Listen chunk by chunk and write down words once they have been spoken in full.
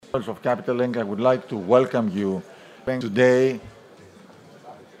Of Capital Link, I would like to welcome you today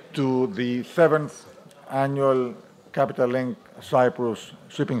to the 7th annual Capital Link Cyprus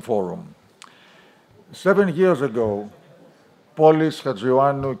Shipping Forum. 7 years ago, Polis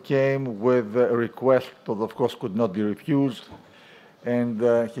Hadjioannou came with a request that, of course, could not be refused, and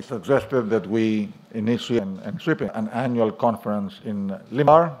he suggested that we initiate an annual conference in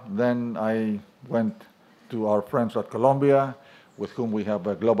Lima. Then I went to our friends at Colombia, with whom we have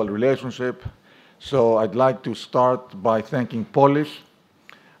a global relationship. So I'd like to start by thanking Polis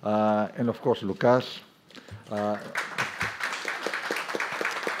and, of course, Lucas. And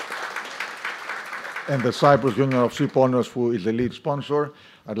the Cyprus Union of Ship Owners, who is the lead sponsor.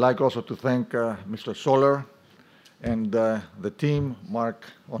 I'd like also to thank Mr. Soler and the team, Mark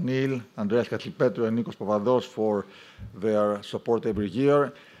O'Neill, Andreas Katsipetru, and Nikos Pavados, for their support every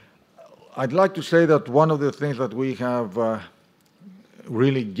year. I'd like to say that one of the things that we have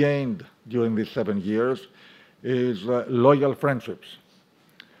really gained during these 7 years is loyal friendships.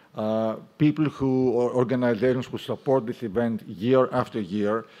 People or organizations who support this event year after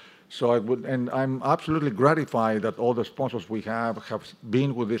year. So I'm absolutely gratified that all the sponsors we have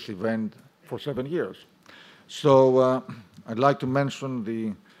been with this event for 7 years. So I'd like to mention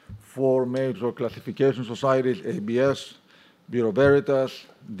the 4 major classification societies: ABS, Bureau Veritas,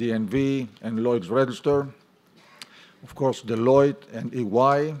 DNV, and Lloyd's Register. Of course, Deloitte and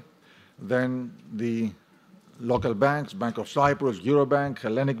EY. Then the local banks, Bank of Cyprus, Eurobank,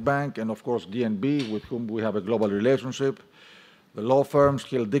 Hellenic Bank, and of course DNB, with whom we have a global relationship. The law firms,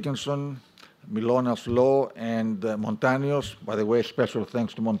 Hill Dickinson, Milonas Law, and Montanios. By the way, special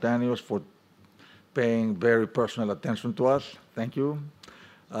thanks to Montanios for paying very personal attention to us. Thank you.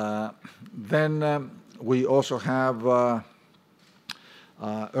 Then we also have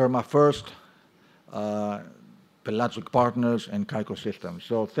Irma First, Pelagic Partners, and Kaiko Systems.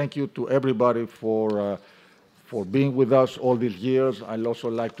 So thank you to everybody for being with us all these years. I'd also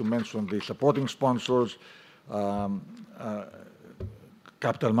like to mention the supporting sponsors,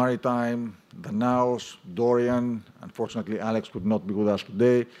 Capital Maritime, the Naos, Dorian. Unfortunately, Alex could not be with us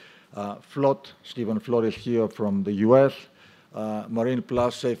today. Flot, Stephen Flot is here from the US. Marine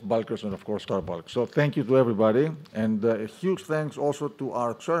Plus, Safe Bulkers, and of course, Star Bulk. So thank you to everybody. And a huge thanks also to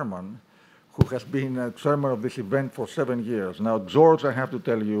our chairman, who has been chairman of this event for 7 years. Now, George, I have to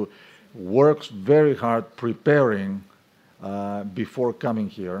tell you, works very hard preparing before coming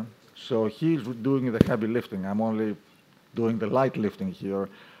here. So he's doing the heavy lifting. I'm only doing the light lifting here.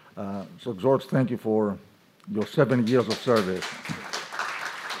 So George, thank you for your 7 years of service.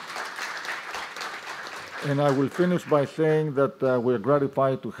 And I will finish by saying that we're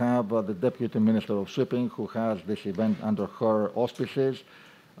gratified to have the Deputy Minister of Shipping, who has this event under her auspices.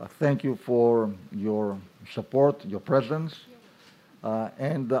 Thank you for your support, your presence.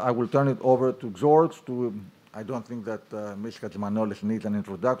 And I will turn it over to George. I don't think that Ms. Hadjimanolis needs an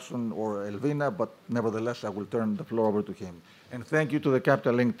introduction, or Elvina, but nevertheless, I will turn the floor over to him. And thank you to the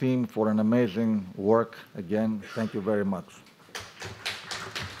Capital Link team for an amazing work. Again, thank you very much.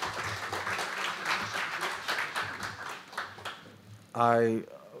 I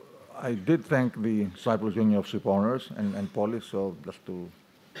did thank the Cyprus Union of Ship Owners and Polis, so just to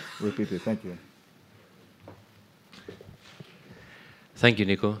repeat it. Thank you. Thank you,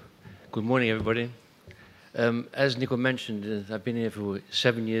 Nico. Good morning, everybody. As Nico mentioned, I've been here for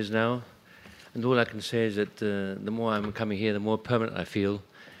 7 years now, and all I can say is that the more I'm coming here, the more permanent I feel.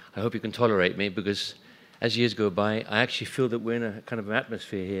 I hope you can tolerate me, because as years go by, I actually feel that we're in a kind of an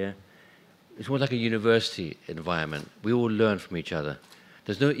atmosphere here. It's more like a university environment. We all learn from each other.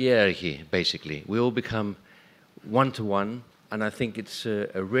 There's no hierarchy, basically. We all become one-to-one, and I think it's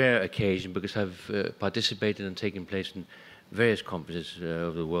a rare occasion, because I've participated and taken place in various conferences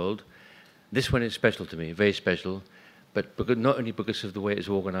over the world. This one is special to me, very special, but not only because of the way it's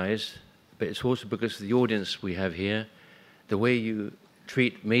organized, but it's also because of the audience we have here, the way you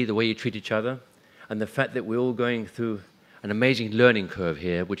treat me, the way you treat each other, and the fact that we're all going through an amazing learning curve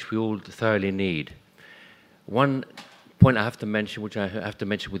here, which we all thoroughly need. One point I have to mention, which I have to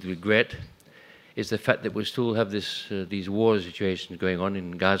mention with regret, is the fact that we still have these war situations going on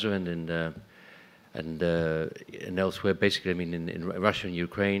in Gaza and elsewhere, basically, I mean, in Russia and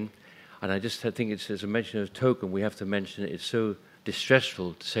Ukraine. And I just think it's, as a mention of token, we have to mention it's so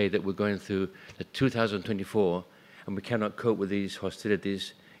distressful to say that we're going through the 2024 and we cannot cope with these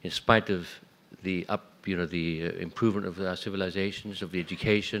hostilities in spite of the improvement of our civilizations, of the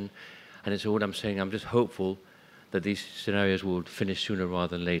education. And it's what I'm saying. I'm just hopeful that these scenarios will finish sooner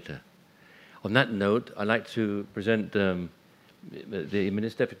rather than later. On that note, I'd like to present the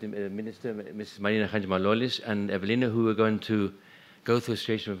Minister, Mrs. Marina Hadjimanolis and Evelina, who are going to go through a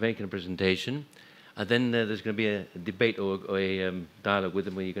situation of making a presentation, and then there's going to be a debate or a dialogue with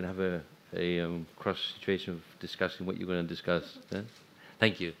them where you're going to have a cross situation of discussing what you're going to discuss.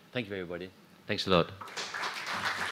 Thank you. Thank you, everybody. Thanks a lot.